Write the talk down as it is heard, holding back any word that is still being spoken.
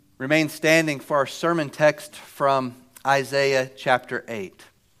Remain standing for our sermon text from Isaiah chapter 8.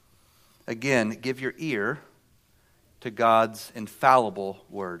 Again, give your ear to God's infallible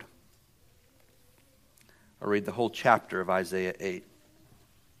word. I'll read the whole chapter of Isaiah 8.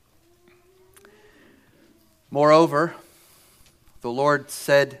 Moreover, the Lord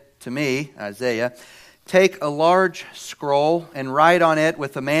said to me, Isaiah, take a large scroll and write on it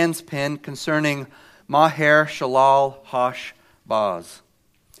with a man's pen concerning Maher-shalal-hash-baz.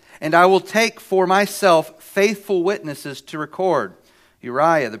 And I will take for myself faithful witnesses to record,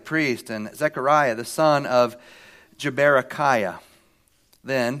 Uriah the priest and Zechariah the son of Jeberechiah.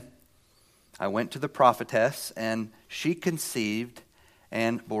 Then I went to the prophetess, and she conceived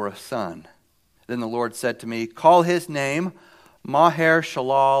and bore a son. Then the Lord said to me, call his name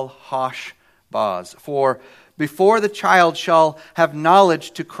Maher-shalal-hash-baz. For before the child shall have knowledge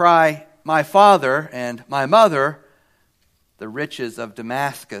to cry, my father and my mother, the riches of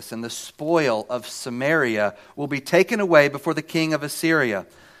Damascus and the spoil of Samaria will be taken away before the king of Assyria.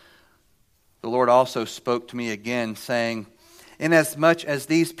 The Lord also spoke to me again, saying, inasmuch as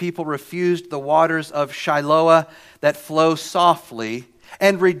these people refused the waters of Shiloah that flow softly,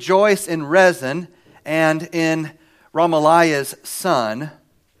 and rejoice in Rezin and in Remaliah's son,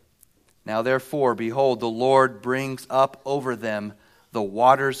 now therefore, behold, the Lord brings up over them the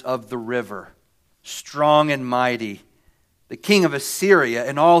waters of the river, strong and mighty, the king of Assyria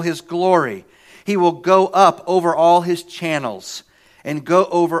in all his glory. He will go up over all his channels and go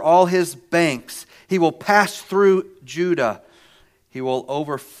over all his banks. He will pass through Judah. He will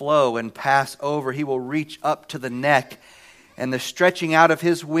overflow and pass over. He will reach up to the neck, and the stretching out of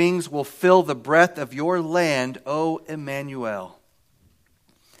his wings will fill the breadth of your land, O Emmanuel.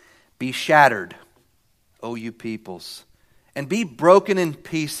 Be shattered, O you peoples, and be broken in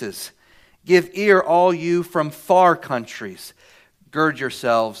pieces. Give ear, all you from far countries. Gird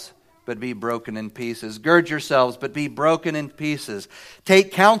yourselves, but be broken in pieces. Gird yourselves, but be broken in pieces.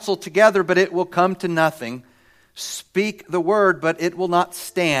 Take counsel together, but it will come to nothing. Speak the word, but it will not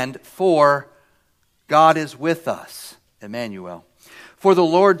stand, for God is with us, Emmanuel. For the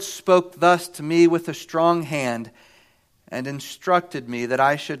Lord spoke thus to me with a strong hand, and instructed me that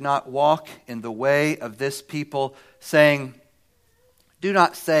I should not walk in the way of this people, saying, do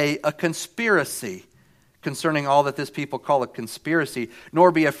not say a conspiracy concerning all that this people call a conspiracy, nor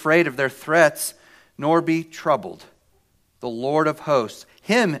be afraid of their threats, nor be troubled. The Lord of hosts,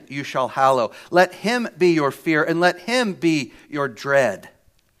 him you shall hallow. Let him be your fear, and let him be your dread.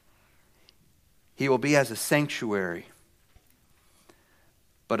 He will be as a sanctuary,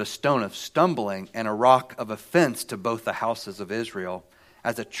 but a stone of stumbling and a rock of offense to both the houses of Israel,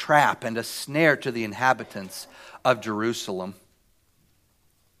 as a trap and a snare to the inhabitants of Jerusalem.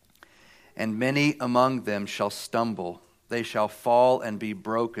 And many among them shall stumble. They shall fall and be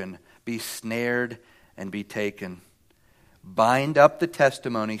broken, be snared and be taken. Bind up the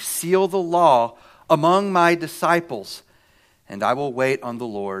testimony, seal the law among my disciples, and I will wait on the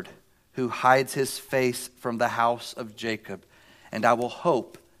Lord, who hides his face from the house of Jacob, and I will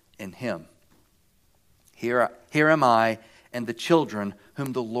hope in him. Here am I and the children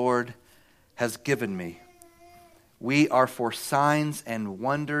whom the Lord has given me. We are for signs and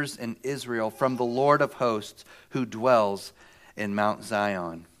wonders in Israel from the Lord of hosts, who dwells in Mount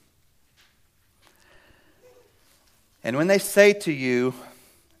Zion. And when they say to you,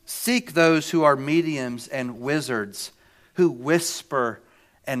 seek those who are mediums and wizards, who whisper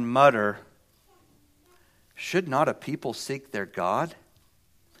and mutter, should not a people seek their God?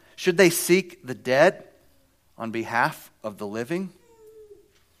 Should they seek the dead on behalf of the living?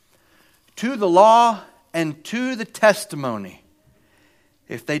 To the law and to the testimony,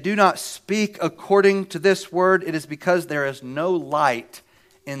 if they do not speak according to this word, it is because there is no light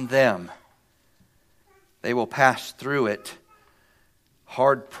in them. They will pass through it,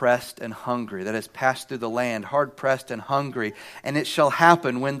 hard-pressed and hungry. That is, pass through the land, hard-pressed and hungry. And it shall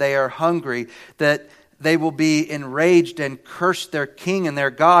happen when they are hungry that they will be enraged and curse their king and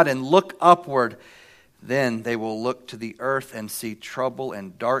their God and look upward. Then they will look to the earth and see trouble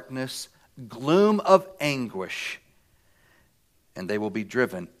and darkness, gloom of anguish, and they will be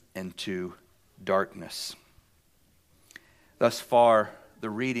driven into darkness. Thus far, the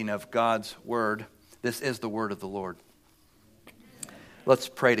reading of God's word. This is the word of the Lord. Let's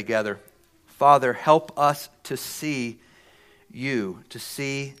pray together. Father, help us to see you, to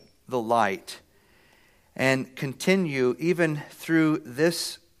see the light, and continue even through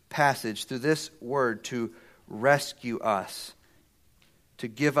this passage, through this word, to rescue us, to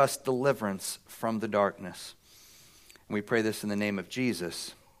give us deliverance from the darkness. And we pray this in the name of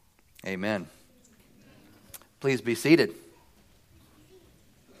Jesus. Amen. Please be seated.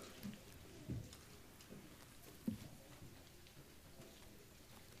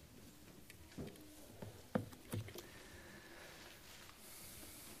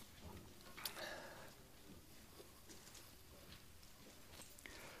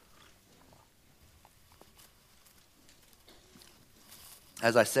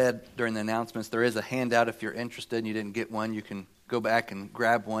 As I said during the announcements, there is a handout if you're interested and you didn't get one. You can go back and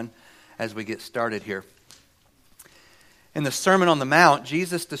grab one as we get started here. In the Sermon on the Mount,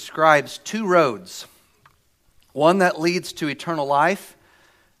 Jesus describes two roads. One that leads to eternal life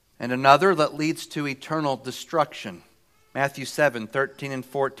and another that leads to eternal destruction. Matthew 7:13 and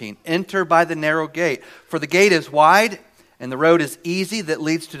 14. Enter by the narrow gate, for the gate is wide and the road is easy that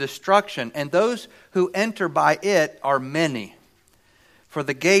leads to destruction, and those who enter by it are many. For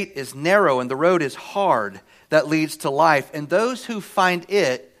the gate is narrow and the road is hard that leads to life, and those who find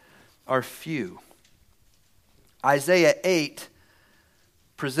it are few. Isaiah 8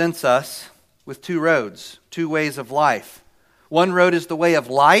 presents us with two roads, two ways of life. One road is the way of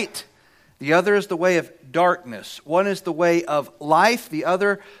light, the other is the way of darkness. One is the way of life, the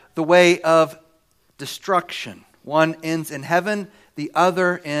other the way of destruction. One ends in heaven, the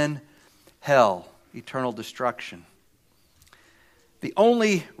other in hell, eternal destruction. The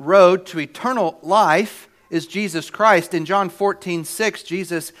only road to eternal life is Jesus Christ. In John 14:6,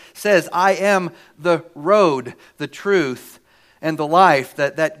 Jesus says, I am the road, the truth, and the life.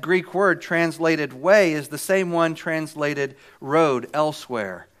 That Greek word translated way is the same one translated road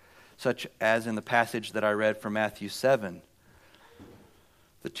elsewhere, such as in the passage that I read from Matthew 7,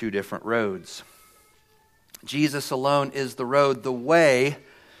 the two different roads. Jesus alone is the road, the way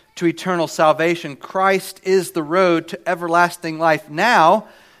to eternal salvation. Christ is the road to everlasting life now,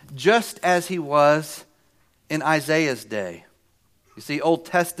 just as he was in Isaiah's day. You see, Old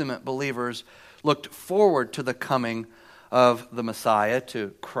Testament believers looked forward to the coming of the Messiah,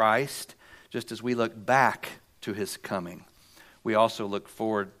 to Christ, just as we look back to his coming. We also look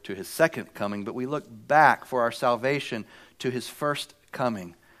forward to his second coming, but we look back for our salvation to his first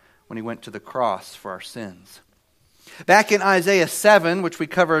coming when he went to the cross for our sins. Back in Isaiah 7, which we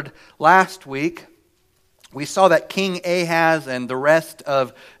covered last week, we saw that King Ahaz and the rest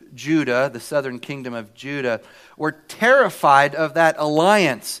of Judah, the southern kingdom of Judah, were terrified of that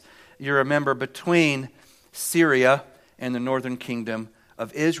alliance, you remember, between Syria and the northern kingdom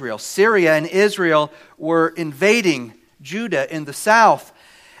of Israel. Syria and Israel were invading Judah in the south,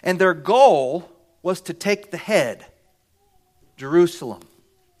 and their goal was to take the head, Jerusalem,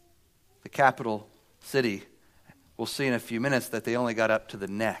 the capital city. We'll see in a few minutes that they only got up to the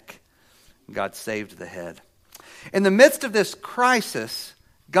neck. God saved the head. In the midst of this crisis,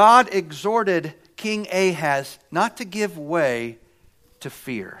 God exhorted King Ahaz not to give way to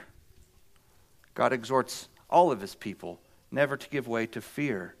fear. God exhorts all of his people never to give way to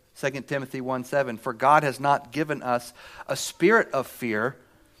fear. 2 Timothy 1:7, for God has not given us a spirit of fear,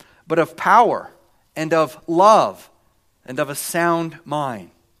 but of power and of love and of a sound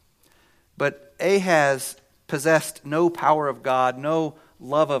mind. But Ahaz possessed no power of God, no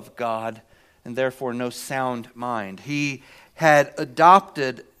love of God, and therefore no sound mind. He had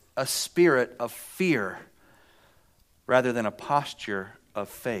adopted a spirit of fear rather than a posture of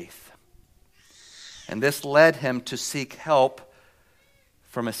faith. And this led him to seek help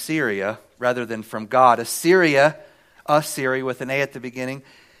from Assyria rather than from God. Assyria with an A at the beginning,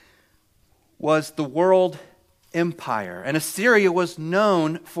 was the world empire. And Assyria was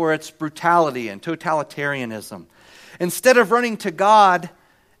known for its brutality and totalitarianism. Instead of running to God,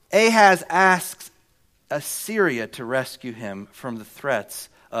 Ahaz asks Assyria to rescue him from the threats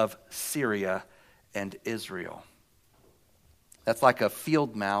of Syria and Israel. That's like a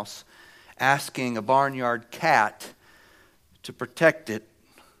field mouse asking a barnyard cat to protect it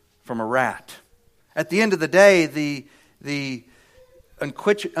from a rat. At the end of the day, the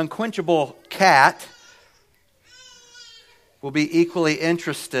unquenchable cat will be equally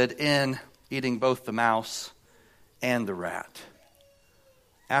interested in eating both the mouse and the rat.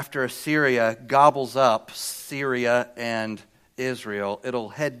 After Assyria gobbles up Syria and Israel, it'll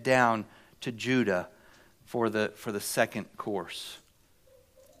head down to Judah for the second course.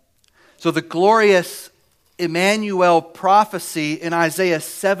 So the glorious Emmanuel prophecy in Isaiah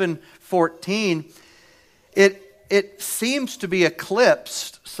 7:14, it seems to be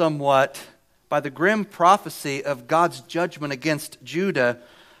eclipsed somewhat by the grim prophecy of God's judgment against Judah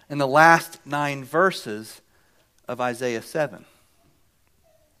in the last 9 verses of Isaiah 7.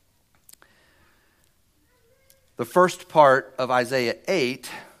 The first part of Isaiah 8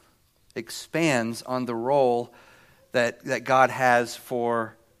 expands on the role that God has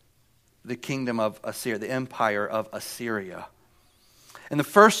for the kingdom of Assyria, the empire of Assyria. And the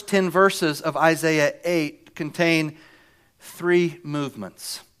first 10 verses of Isaiah 8 contain 3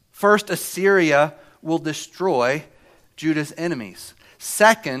 movements. First, Assyria will destroy Judah's enemies.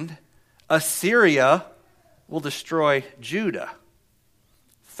 Second, Assyria will destroy Judah.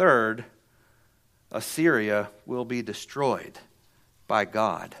 Third, Assyria will be destroyed by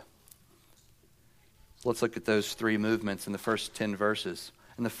God. Let's look at those three movements in the first 10 verses.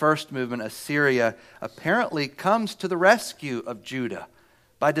 In the first movement, Assyria apparently comes to the rescue of Judah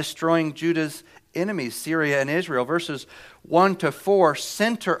by destroying Judah's enemies, Syria and Israel. Verses 1 to 4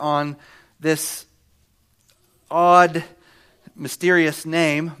 center on this odd, mysterious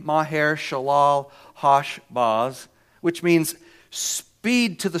name, Maher Shalal Hashbaz, which means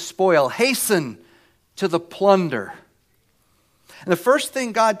speed to the spoil, hasten to the plunder. And the first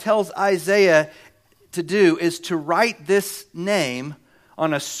thing God tells Isaiah to do is to write this name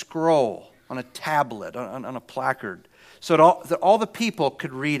on a scroll, on a tablet, on a placard, so that all the people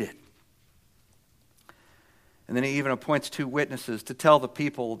could read it. And then he even appoints 2 witnesses to tell the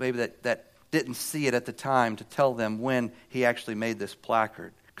people, maybe that didn't see it at the time, to tell them when he actually made this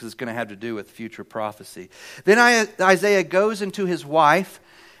placard, because it's going to have to do with future prophecy. Then Isaiah goes into his wife,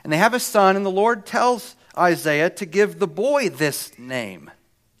 and they have a son, and the Lord tells Isaiah to give the boy this name.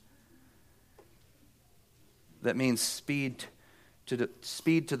 That means speed to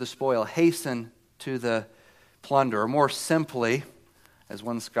the spoil, hasten to the plunder. Or more simply, as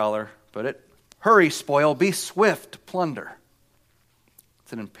one scholar put it, hurry, spoil, be swift, plunder.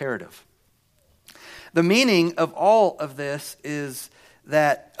 It's an imperative. The meaning of all of this is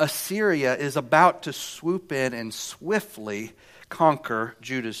that Assyria is about to swoop in and swiftly conquer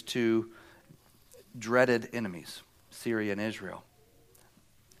Judah's 2 dreaded enemies, Syria and Israel.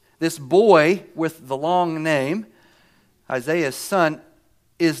 This boy with the long name, Isaiah's son,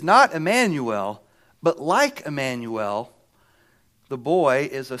 is not Emmanuel, but like Emmanuel, the boy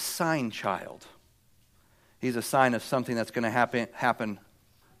is a sign child. He's a sign of something that's going to happen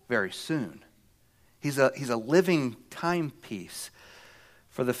very soon. He's a living timepiece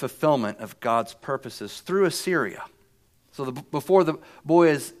for the fulfillment of God's purposes through Assyria. So before the boy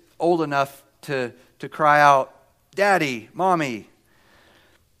is old enough to cry out, "Daddy, Mommy,"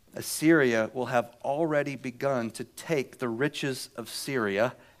 Assyria will have already begun to take the riches of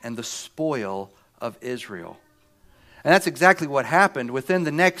Syria and the spoil of Israel. And that's exactly what happened. Within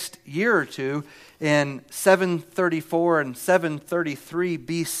the next year or two, in 734 and 733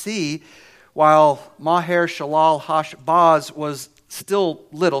 BC, while Maher Shalal Hashbaz was still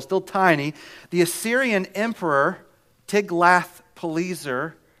little, still tiny, the Assyrian emperor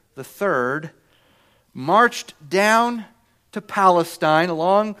Tiglath-Pileser III marched down to Palestine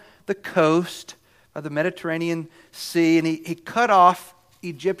along the coast of the Mediterranean Sea, and he cut off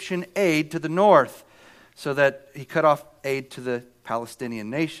Egyptian aid to the north, so that he cut off aid to the Palestinian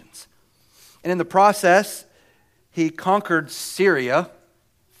nations. And in the process, he conquered Syria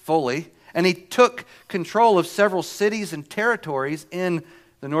fully, and he took control of several cities and territories in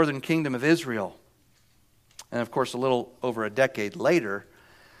the northern kingdom of Israel. And of course, a little over a decade later,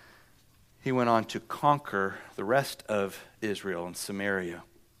 he went on to conquer the rest of Israel and Samaria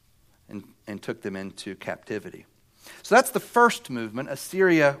and took them into captivity. So that's the first movement.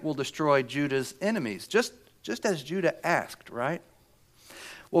 Assyria will destroy Judah's enemies, just as Judah asked, right?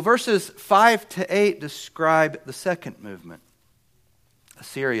 Well, verses 5 to 8 describe the second movement.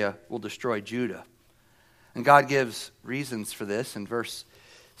 Assyria will destroy Judah. And God gives reasons for this in verse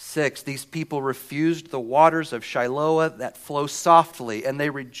 6. These people refused the waters of Shiloah that flow softly, and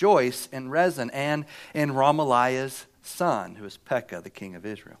they rejoice in Rezin and in Remaliah's son, who is Pekah, the king of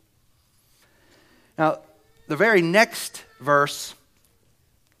Israel. Now, the very next verse,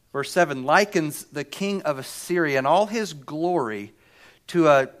 verse 7, likens the king of Assyria and all his glory to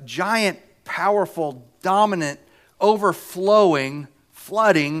a giant, powerful, dominant, overflowing,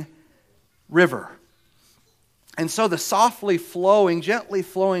 flooding river. And so the softly flowing, gently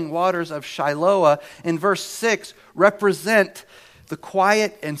flowing waters of Shiloah in verse 6 represent the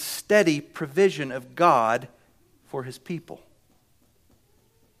quiet and steady provision of God for his people.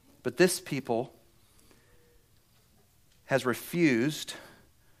 But this people has refused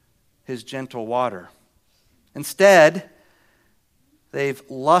his gentle water. Instead, they've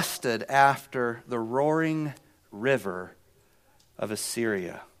lusted after the roaring river of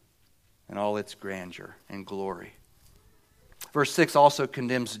Assyria and all its grandeur and glory. Verse 6 also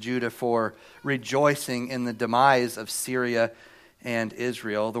condemns Judah for rejoicing in the demise of Syria and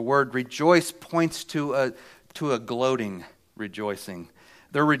Israel. The word rejoice points to a gloating rejoicing.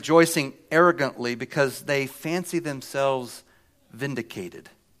 They're rejoicing arrogantly because they fancy themselves vindicated.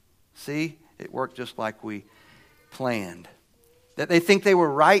 See, it worked just like we planned. That they think they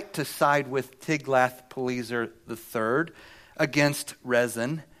were right to side with Tiglath-Pileser III against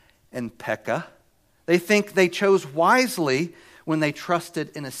Rezin and Pekah. They think they chose wisely when they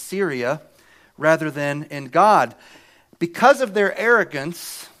trusted in Assyria rather than in God. Because of their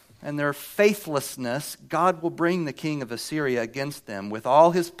arrogance, and their faithlessness, God will bring the king of Assyria against them with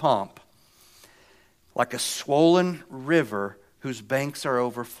all his pomp, like a swollen river whose banks are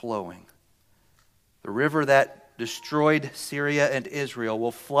overflowing. The river that destroyed Syria and Israel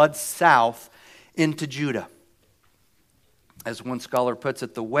will flood south into Judah. As one scholar puts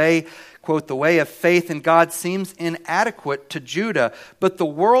it, the way, quote, the way of faith in God seems inadequate to Judah, but the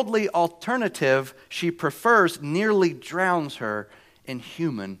worldly alternative she prefers nearly drowns her in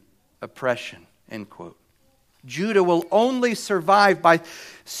human oppression, end quote. Judah will only survive by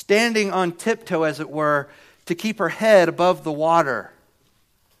standing on tiptoe, as it were, to keep her head above the water.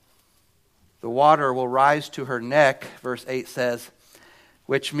 The water will rise to her neck, verse 8 says,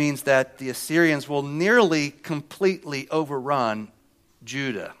 which means that the Assyrians will nearly completely overrun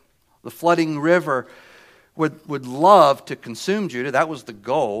Judah. The flooding river would love to consume Judah. That was the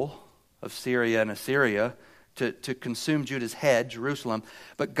goal of Syria and Assyria, to consume Judah's head, Jerusalem.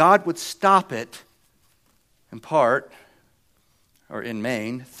 But God would stop it in part, or in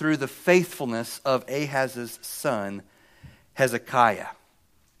main, through the faithfulness of Ahaz's son, Hezekiah.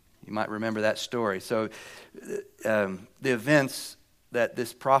 You might remember that story. So the events that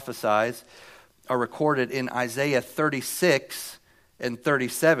this prophesies are recorded in Isaiah 36 and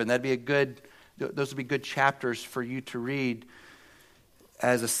 37. Those would be good chapters for you to read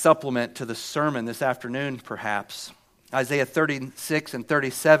as a supplement to the sermon this afternoon, perhaps. Isaiah 36 and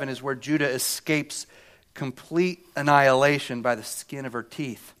 37 is where Judah escapes complete annihilation by the skin of her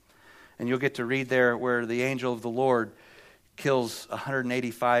teeth. And you'll get to read there where the angel of the Lord kills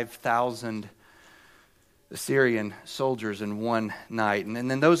 185,000 Assyrian soldiers in one night. And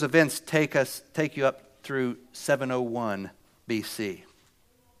then those events take you up through 701 BC.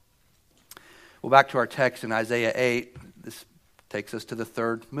 Well, back to our text in Isaiah 8. This takes us to the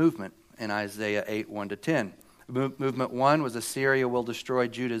third movement in Isaiah 8, 1-10. Movement 1 was Assyria will destroy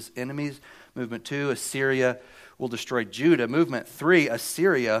Judah's enemies. Movement 2, Assyria will destroy Judah. Movement 3,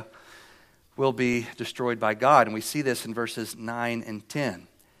 Assyria will be destroyed by God. And we see this in verses 9 and 10.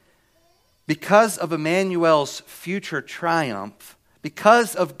 Because of Emmanuel's future triumph,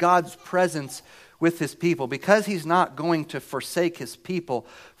 because of God's presence with his people, because he's not going to forsake his people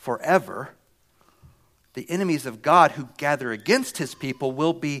forever, the enemies of God who gather against his people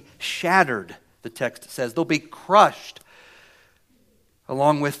will be shattered, the text says. They'll be crushed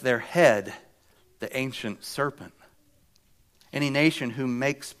along with their head, the ancient serpent. Any nation who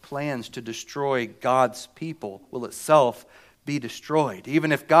makes plans to destroy God's people will itself be destroyed.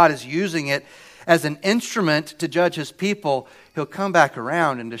 Even if God is using it as an instrument to judge his people, he'll come back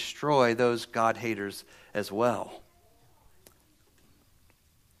around and destroy those God haters as well.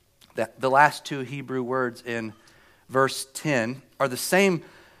 The last two Hebrew words in verse 10 are the same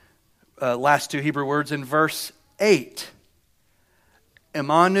last two Hebrew words in verse 8.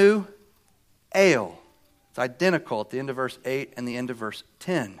 Emmanuel. It's identical at the end of verse 8 and the end of verse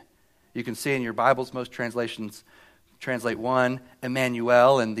 10. You can see in your Bibles, most translations translate one,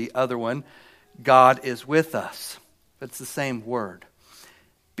 Emmanuel, and the other one, God is with us. It's the same word.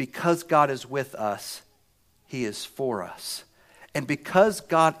 Because God is with us, he is for us. And because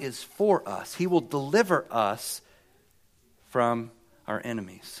God is for us, he will deliver us from our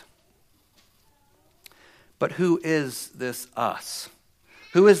enemies. But who is this us?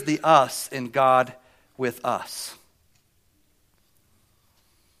 Who is the us in God with us?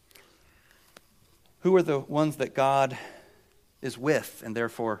 Who are the ones that God is with and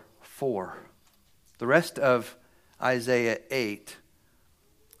therefore for? The rest of Isaiah 8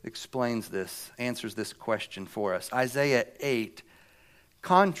 explains this, answers this question for us. Isaiah 8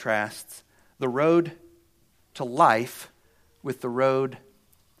 contrasts the road to life with the road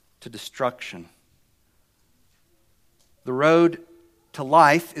to destruction. The road to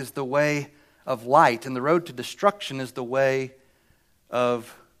life is the way of light, and the road to destruction is the way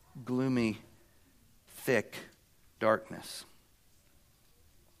of gloomy, thick darkness.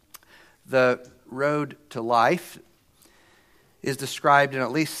 The road to life is described in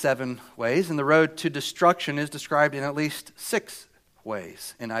at least 7 ways, and the road to destruction is described in at least 6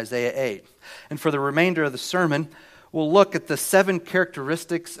 ways in Isaiah 8. And for the remainder of the sermon, we'll look at the 7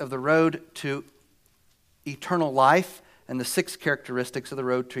 characteristics of the road to eternal life and the 6 characteristics of the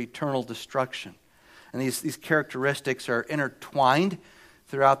road to eternal destruction. And these characteristics are intertwined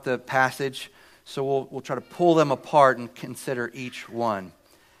throughout the passage, so we'll try to pull them apart and consider each one.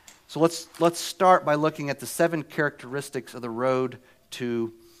 So let's start by looking at the 7 characteristics of the road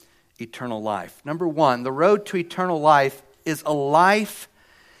to eternal life. Number 1, the road to eternal life is a life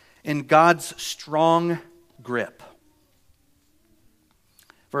in God's strong grip.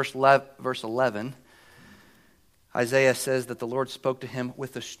 Verse 11, Isaiah says that the Lord spoke to him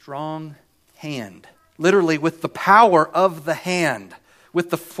with a strong hand. Literally, with the power of the hand, with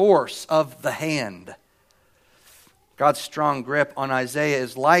the force of the hand. God's strong grip on Isaiah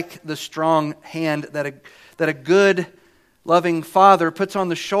is like the strong hand that a good, loving father puts on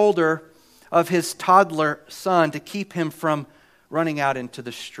the shoulder of his toddler son to keep him from running out into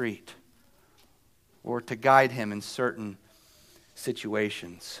the street or to guide him in certain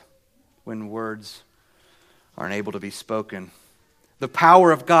situations when words aren't able to be spoken. The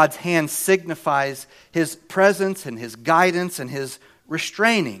power of God's hand signifies His presence and His guidance and His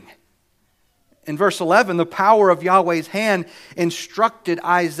restraining. In verse 11, the power of Yahweh's hand instructed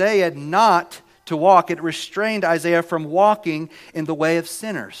Isaiah not to walk. It restrained Isaiah from walking in the way of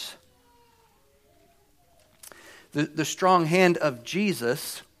sinners. The strong hand of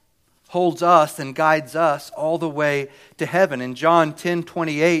Jesus holds us and guides us all the way to heaven. In John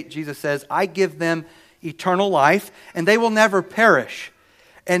 10:28, Jesus says, I give them eternal life, and they will never perish,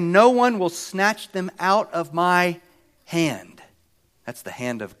 and no one will snatch them out of my hand. That's the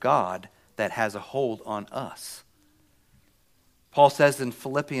hand of God that has a hold on us. Paul says in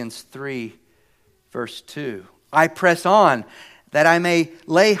Philippians 3, verse 2, I press on that I may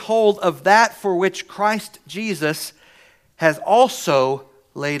lay hold of that for which Christ Jesus has also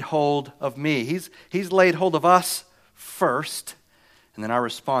laid hold of me. He's laid hold of us first, and then our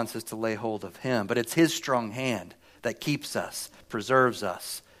response is to lay hold of Him. But it's His strong hand that keeps us, preserves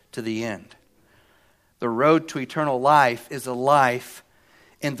us to the end. The road to eternal life is a life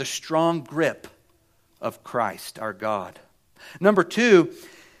in the strong grip of Christ, our God. Number 2,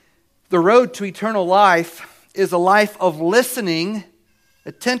 the road to eternal life is a life of listening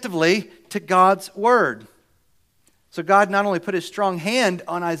attentively to God's Word. So God not only put His strong hand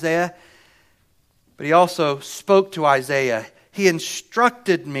on Isaiah, but He also spoke to Isaiah. He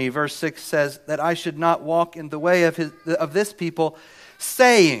instructed me, verse 6 says, that I should not walk in the way of this people,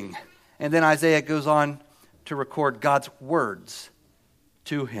 saying. And then Isaiah goes on to record God's words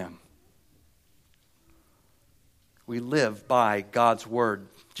to him. We live by God's Word.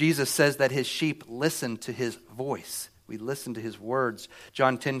 Jesus says that His sheep listen to His voice. We listen to His words.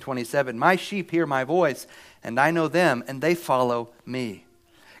 John 10:27, my sheep hear my voice, and I know them, and they follow me.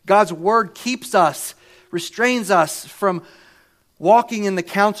 God's Word keeps us, restrains us from walking in the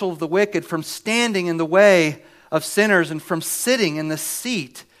counsel of the wicked, from standing in the way of sinners, and from sitting in the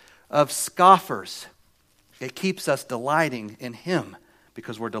seat of scoffers. It keeps us delighting in Him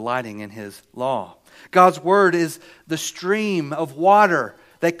because we're delighting in His law. God's Word is the stream of water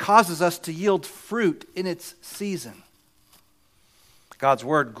that causes us to yield fruit in its season. God's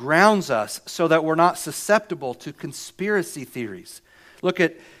Word grounds us so that we're not susceptible to conspiracy theories. Look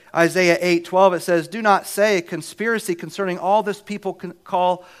at Isaiah 8:12. It says, do not say a conspiracy concerning all this people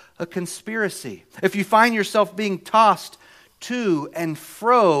call a conspiracy. If you find yourself being tossed to and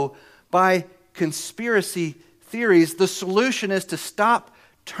fro by conspiracy theories, the solution is to stop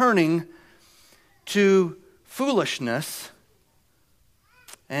turning to foolishness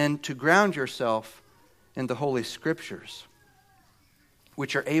and to ground yourself in the Holy Scriptures,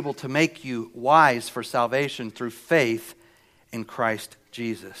 which are able to make you wise for salvation through faith in Christ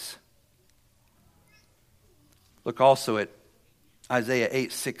Jesus. Look also at Isaiah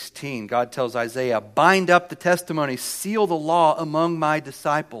 8:16. God tells Isaiah, bind up the testimony, seal the law among my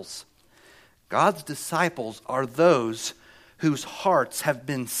disciples. God's disciples are those whose hearts have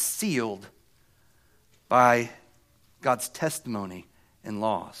been sealed by God's testimony and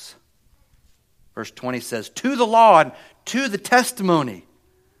laws. Verse 20 says, to the law and to the testimony.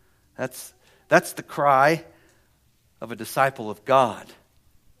 That's the cry of a disciple of God.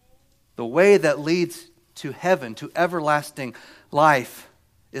 The way that leads to heaven, to everlasting life,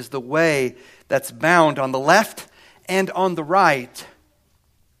 is the way that's bound on the left and on the right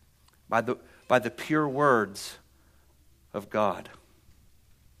by the pure words of God.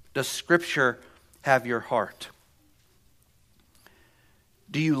 Does Scripture have your heart?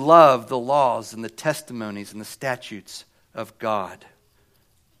 Do you love the laws and the testimonies and the statutes of God?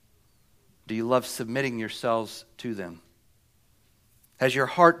 Do you love submitting yourselves to them? Has your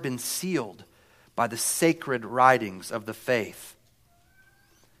heart been sealed by the sacred writings of the faith?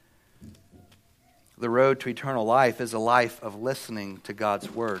 The road to eternal life is a life of listening to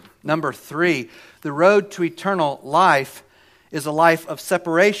God's Word. Number 3, the road to eternal life is a life of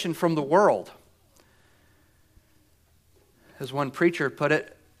separation from the world. As one preacher put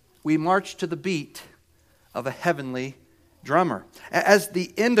it, we march to the beat of a heavenly drummer. As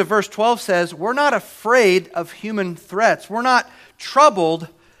the end of verse 12 says, we're not afraid of human threats. We're not troubled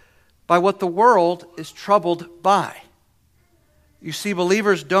by what the world is troubled by. You see,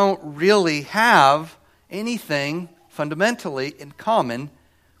 believers don't really have anything fundamentally in common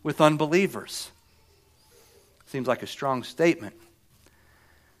with unbelievers. Seems like a strong statement.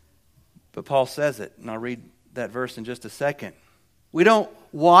 But Paul says it, and I'll read that verse in just a second. We don't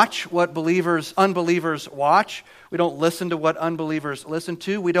watch what unbelievers watch. We don't listen to what unbelievers listen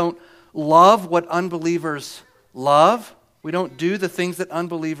to. We don't love what unbelievers love. We don't do the things that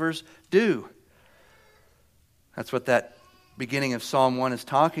unbelievers do. That's what that beginning of Psalm 1 is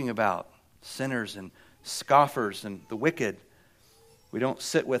talking about. Sinners and scoffers and the wicked. We don't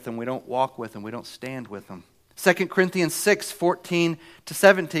sit with them. We don't walk with them. We don't stand with them. 2 Corinthians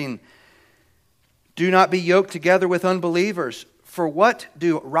 6:14-17. Do not be yoked together with unbelievers. For what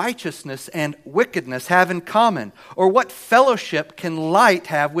do righteousness and wickedness have in common? Or what fellowship can light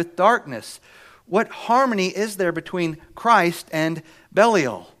have with darkness? What harmony is there between Christ and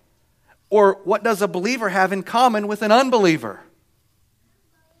Belial? Or what does a believer have in common with an unbeliever?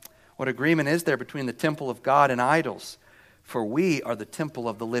 What agreement is there between the temple of God and idols? For we are the temple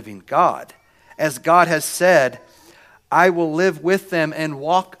of the living God. As God has said, I will live with them and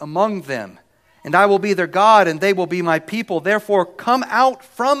walk among them. And I will be their God, and they will be my people. Therefore, come out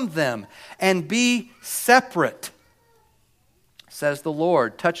from them and be separate, says the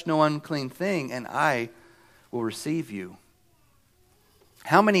Lord. Touch no unclean thing, and I will receive you.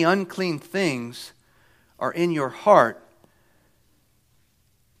 How many unclean things are in your heart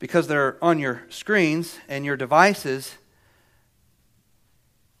because they're on your screens and your devices,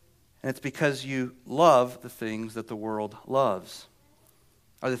 and it's because you love the things that the world loves?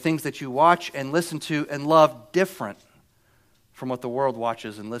 Are the things that you watch and listen to and love different from what the world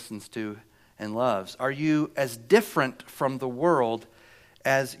watches and listens to and loves? Are you as different from the world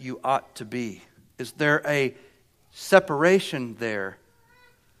as you ought to be? Is there a separation there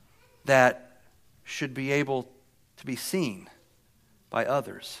that should be able to be seen by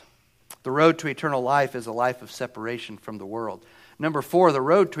others? The road to eternal life is a life of separation from the world. Number 4, the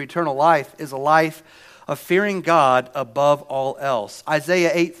road to eternal life is a life of fearing God above all else.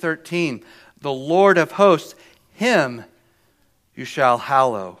 Isaiah 8:13, the Lord of hosts, him you shall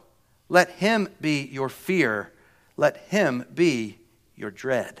hallow. Let him be your fear. Let him be your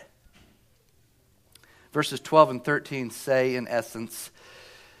dread. Verses 12 and 13 say, in essence,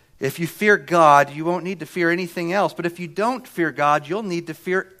 if you fear God, you won't need to fear anything else. But if you don't fear God, you'll need to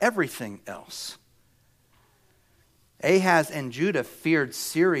fear everything else. Ahaz and Judah feared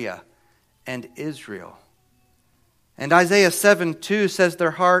Syria and Israel. And Isaiah 7:2 says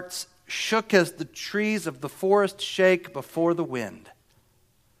their hearts shook as the trees of the forest shake before the wind.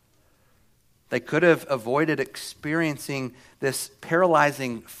 They could have avoided experiencing this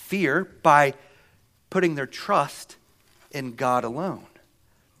paralyzing fear by putting their trust in God alone.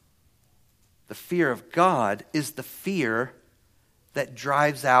 The fear of God is the fear that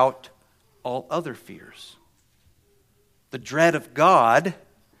drives out all other fears. The dread of God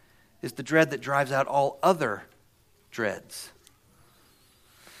is the dread that drives out all other dreads.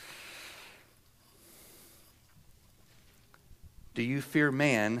 Do you fear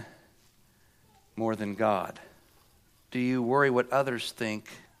man more than God? Do you worry what others think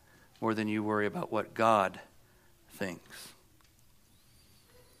more than you worry about what God thinks?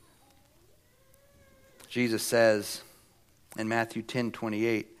 Jesus says in Matthew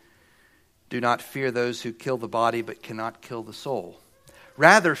 10:28, do not fear those who kill the body but cannot kill the soul.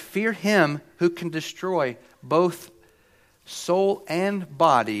 Rather, fear him who can destroy both soul and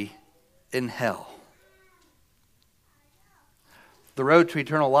body in hell. The road to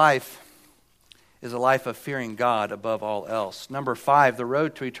eternal life is a life of fearing God above all else. Number 5, the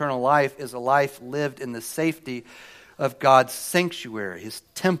road to eternal life is a life lived in the safety of God's sanctuary, his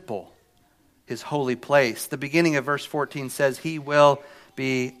temple, his holy place. The beginning of verse 14 says, he will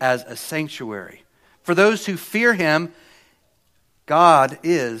be as a sanctuary. For those who fear him, God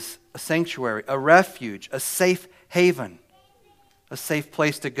is a sanctuary, a refuge, a safe haven, a safe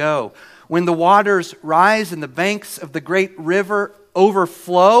place to go. When the waters rise and the banks of the great river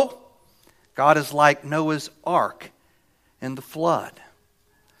overflow, God is like Noah's ark in the flood.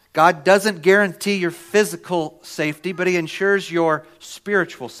 God doesn't guarantee your physical safety, but he ensures your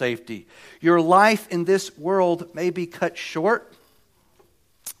spiritual safety. Your life in this world may be cut short,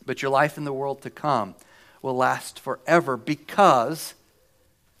 but your life in the world to come will last forever because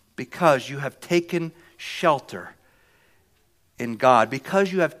you have taken shelter in God,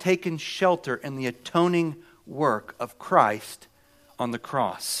 because you have taken shelter in the atoning work of Christ on the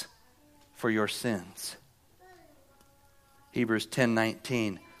cross for your sins. Hebrews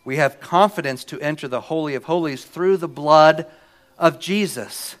 10:19. We have confidence to enter the Holy of Holies through the blood of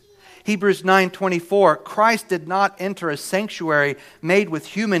Jesus. Hebrews 9:24, Christ did not enter a sanctuary made with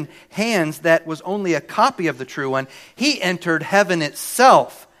human hands that was only a copy of the true one. He entered heaven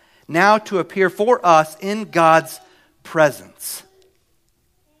itself, now to appear for us in God's presence.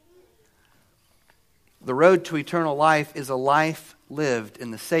 The road to eternal life is a life lived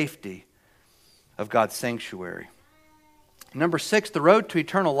in the safety of God's sanctuary. Number 6, the road to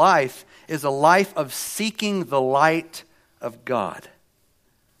eternal life is a life of seeking the light of God.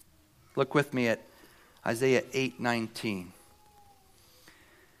 Look with me at Isaiah 8:19.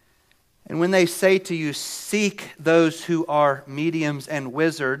 And when they say to you, seek those who are mediums and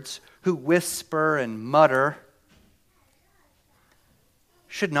wizards, who whisper and mutter,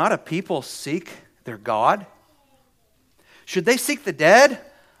 should not a people seek their God? Should they seek the dead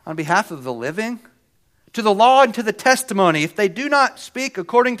on behalf of the living? To the law and to the testimony, if they do not speak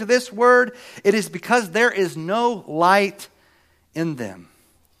according to this word, it is because there is no light in them.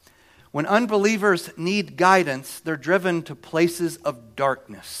 When unbelievers need guidance, they're driven to places of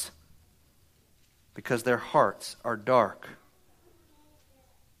darkness because their hearts are dark.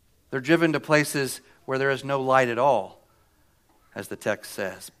 They're driven to places where there is no light at all, as the text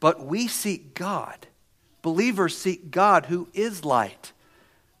says. But we seek God. Believers seek God who is light.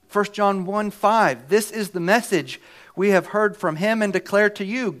 1 John 1:5, this is the message we have heard from him and declare to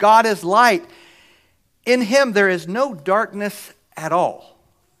you. God is light. In him there is no darkness at all.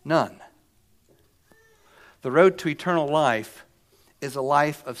 None. The road to eternal life is a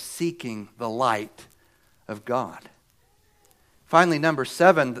life of seeking the light of God. Finally, number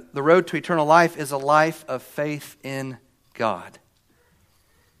 7, the road to eternal life is a life of faith in God.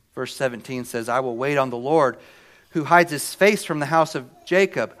 Verse 17 says, I will wait on the Lord who hides his face from the house of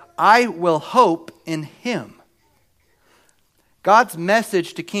Jacob. I will hope in him. God's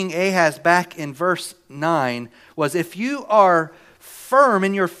message to King Ahaz back in verse 9 was, if you are firm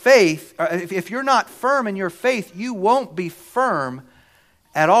in your faith, if you're not firm in your faith, you won't be firm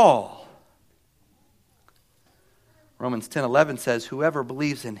at all. Romans 10:11 says, whoever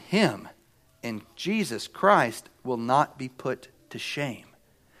believes in him, in Jesus Christ, will not be put to shame.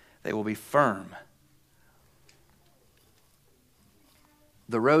 They will be firm.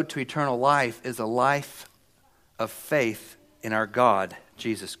 The road to eternal life is a life of faith in our God,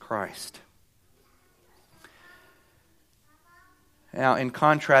 Jesus Christ. Now, in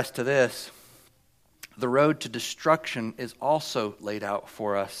contrast to this, the road to destruction is also laid out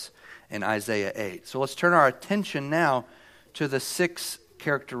for us in Isaiah 8. So let's turn our attention now to the 6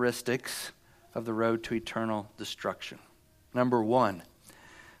 characteristics of the road to eternal destruction. Number 1,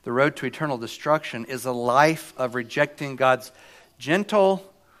 the road to eternal destruction is a life of rejecting God's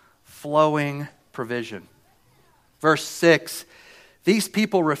gentle, flowing provision. Verse 6, these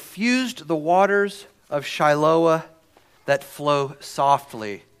people refused the waters of Shiloah that flow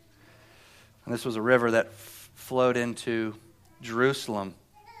softly. And this was a river that flowed into Jerusalem.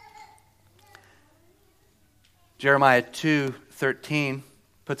 Jeremiah 2:13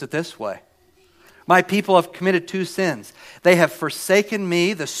 puts it this way. My people have committed 2 sins. They have forsaken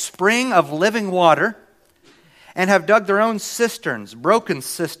me, the spring of living water, and have dug their own cisterns, broken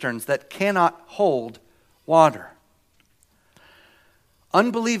cisterns that cannot hold water.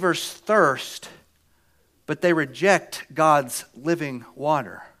 Unbelievers thirst, but they reject God's living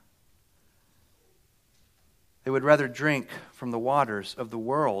water. They would rather drink from the waters of the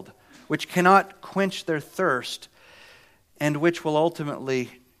world, which cannot quench their thirst and which will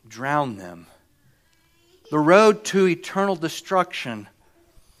ultimately drown them. The road to eternal destruction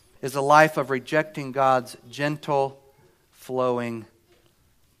is a life of rejecting God's gentle, flowing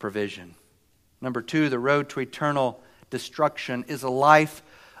provision. Number 2, the road to eternal destruction is a life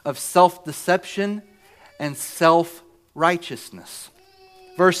of self-deception and self-righteousness.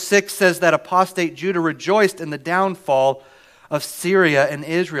 Verse 6 says that apostate Judah rejoiced in the downfall of Syria and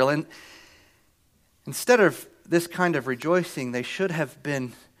Israel. And instead of this kind of rejoicing, they should have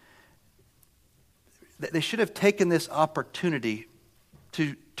taken this opportunity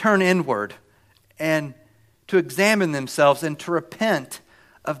to turn inward and to examine themselves and to repent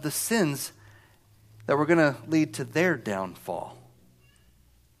of the sins that were going to lead to their downfall.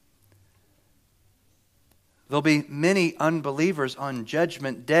 There'll be many unbelievers on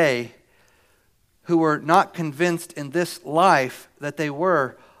Judgment Day who were not convinced in this life that they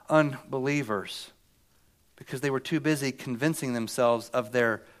were unbelievers because they were too busy convincing themselves of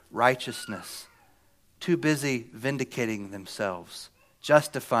their righteousness, too busy vindicating themselves,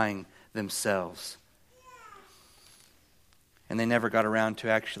 justifying themselves. And they never got around to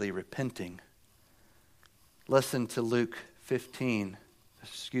actually repenting. Listen to Luke 13,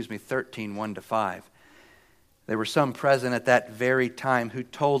 1-5. There were some present at that very time who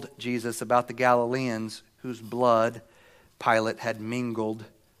told Jesus about the Galileans whose blood Pilate had mingled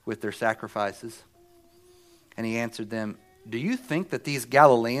with their sacrifices. And he answered them, "Do you think that these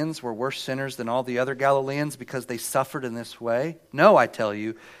Galileans were worse sinners than all the other Galileans because they suffered in this way? No, I tell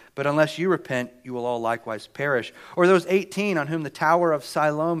you, but unless you repent, you will all likewise perish. Or those 18 on whom the tower of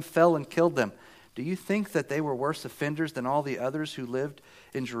Siloam fell and killed them, do you think that they were worse offenders than all the others who lived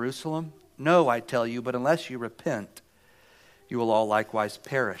in Jerusalem? No, I tell you, but unless you repent, you will all likewise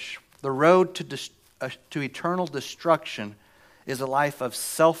perish." The road to eternal destruction is a life of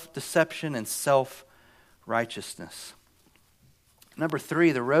self-deception and self-righteousness. Number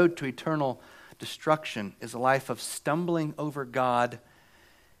 3, the road to eternal destruction is a life of stumbling over God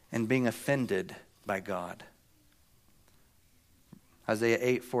and being offended by God. Isaiah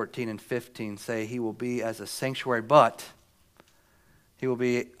 8:14 and 15 say, "He will be as a sanctuary, but he will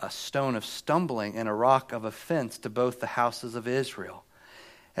be a stone of stumbling and a rock of offense to both the houses of Israel,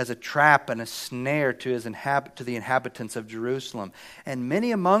 as a trap and a snare to the inhabitants of Jerusalem. And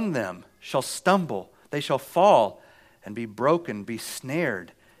many among them shall stumble, they shall fall and be broken, be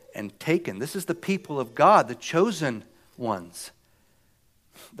snared and taken." This is the people of God, the chosen ones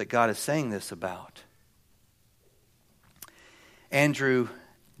that God is saying this about. Andrew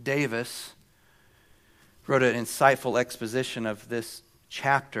Davis wrote an insightful exposition of this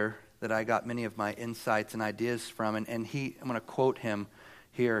chapter that I got many of my insights and ideas from. And I'm going to quote him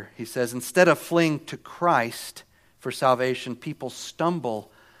here. He says, "Instead of fleeing to Christ for salvation, people stumble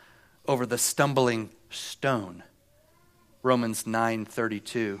over the stumbling stone." Romans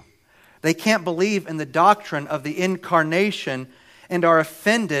 9:32. They can't believe in the doctrine of the incarnation and are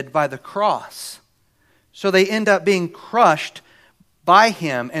offended by the cross. So they end up being crushed by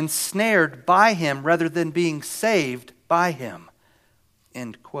him and snared by him rather than being saved by him.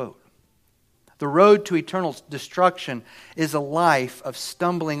 End quote. The road to eternal destruction is a life of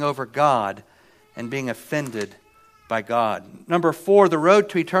stumbling over God and being offended by God. Number 4, the road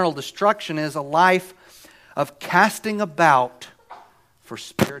to eternal destruction is a life of casting about for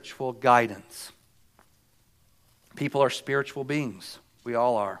spiritual guidance. People are spiritual beings. We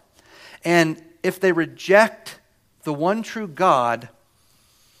all are. And if they reject the one true God,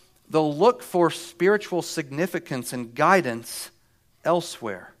 they'll look for spiritual significance and guidance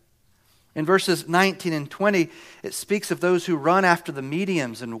elsewhere. In verses 19 and 20, it speaks of those who run after the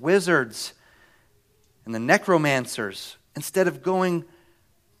mediums and wizards and the necromancers instead of going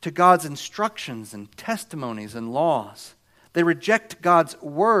to God's instructions and testimonies and laws. They reject God's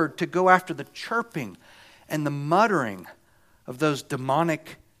word to go after the chirping and the muttering of those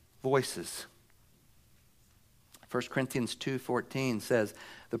demonic voices. 1 Corinthians 2:14 says,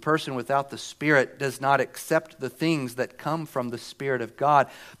 "The person without the Spirit does not accept the things that come from the Spirit of God,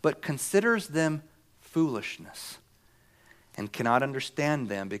 but considers them foolishness and cannot understand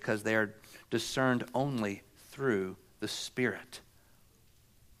them because they are discerned only through the Spirit."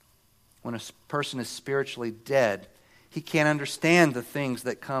 When a person is spiritually dead, he can't understand the things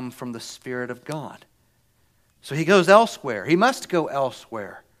that come from the Spirit of God. So he goes elsewhere. He must go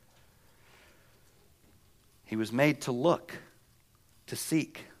elsewhere. He was made to look, to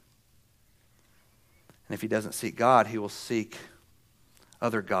seek. And if he doesn't seek God, he will seek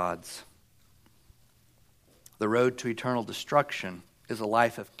other gods. The road to eternal destruction is a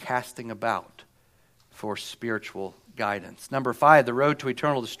life of casting about for spiritual guidance. Number 5, the road to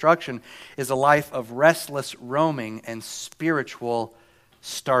eternal destruction is a life of restless roaming and spiritual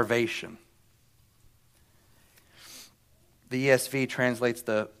starvation. The ESV translates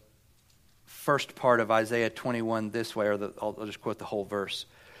the first part of Isaiah 21 this way, I'll just quote the whole verse.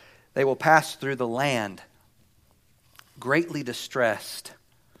 "They will pass through the land, greatly distressed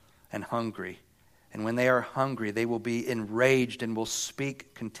and hungry. And when they are hungry, they will be enraged and will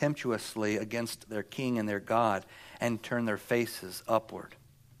speak contemptuously against their king and their God and turn their faces upward."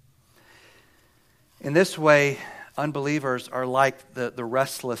 In this way, unbelievers are like the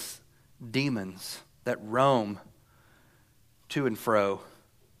restless demons that roam to and fro,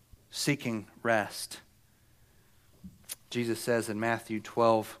 seeking rest. Jesus says in Matthew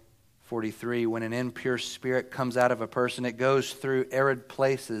 12:43, "When an impure spirit comes out of a person, it goes through arid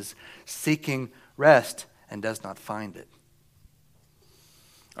places, seeking rest, and does not find it."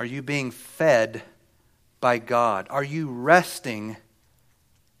 Are you being fed by God? Are you resting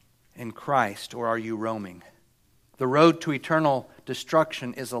in Christ, or are you roaming? The road to eternal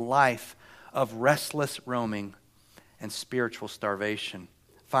destruction is a life of restless roaming and spiritual starvation.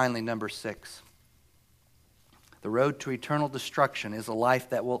 Finally, number 6. The road to eternal destruction is a life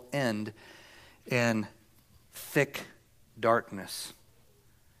that will end in thick darkness.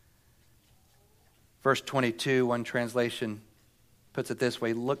 Verse 22, one translation puts it this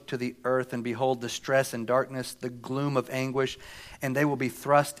way: look to the earth and behold distress and darkness, the gloom of anguish, and they will be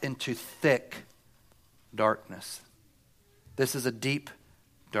thrust into thick darkness. This is a deep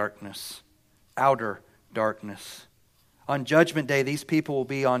darkness, outer darkness. On Judgment Day, these people will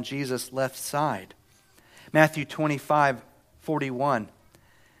be on Jesus' left side. Matthew 25:41.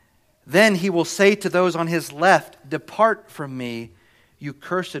 Then he will say to those on his left, depart from me, you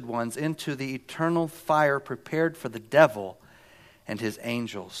cursed ones, into the eternal fire prepared for the devil and his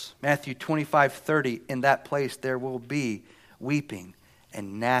angels. Matthew 25:30, in that place there will be weeping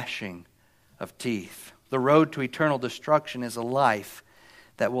and gnashing of teeth. The road to eternal destruction is a life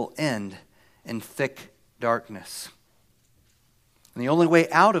that will end in thick darkness. And the only way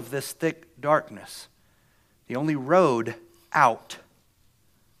out of this thick darkness, the only road out,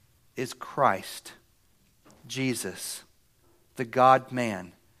 is Christ, Jesus, the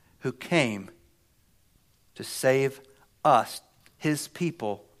God-man, who came to save us, his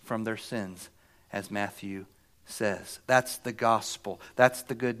people, from their sins, as Matthew says. That's the gospel. That's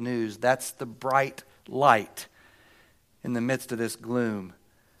the good news. That's the bright light in the midst of this gloom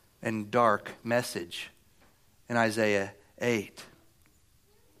and dark message in Isaiah 8.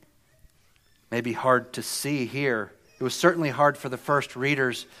 Maybe hard to see here. It was certainly hard for the first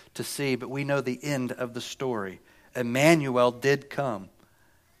readers to see, but we know the end of the story. Emmanuel did come.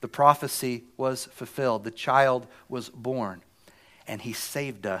 The prophecy was fulfilled. The child was born. And he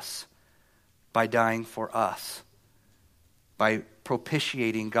saved us by dying for us, by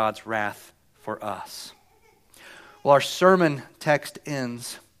propitiating God's wrath for us. Well, our sermon text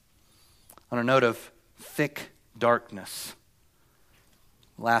ends on a note of thick darkness.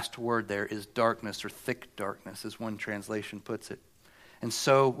 Last word there is darkness, or thick darkness, as one translation puts it. And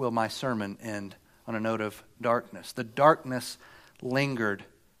so will my sermon end on a note of darkness. The darkness lingered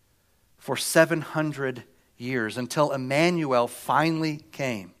for 700 years until Emmanuel finally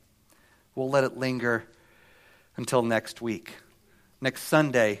came. We'll let it linger until next week. Next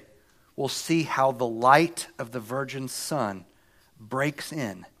Sunday, we'll see how the light of the virgin sun breaks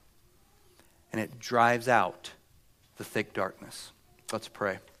in and it drives out the thick darkness. Let's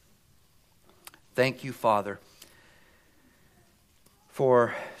pray. Thank you, Father,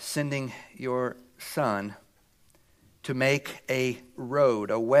 for sending your Son to make a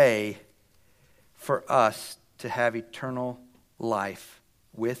road, a way for us to have eternal life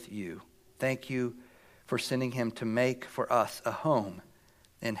with you. Thank you for sending him to make for us a home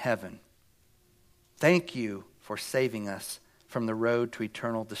in heaven. Thank you for saving us from the road to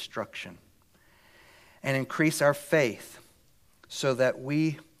eternal destruction. And increase our faith so that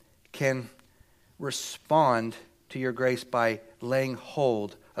we can respond to your grace by laying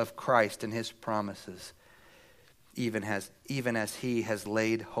hold of Christ and his promises, even as he has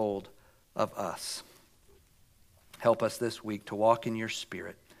laid hold of us. Help us this week to walk in your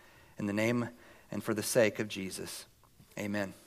Spirit. In the name and for the sake of Jesus. Amen.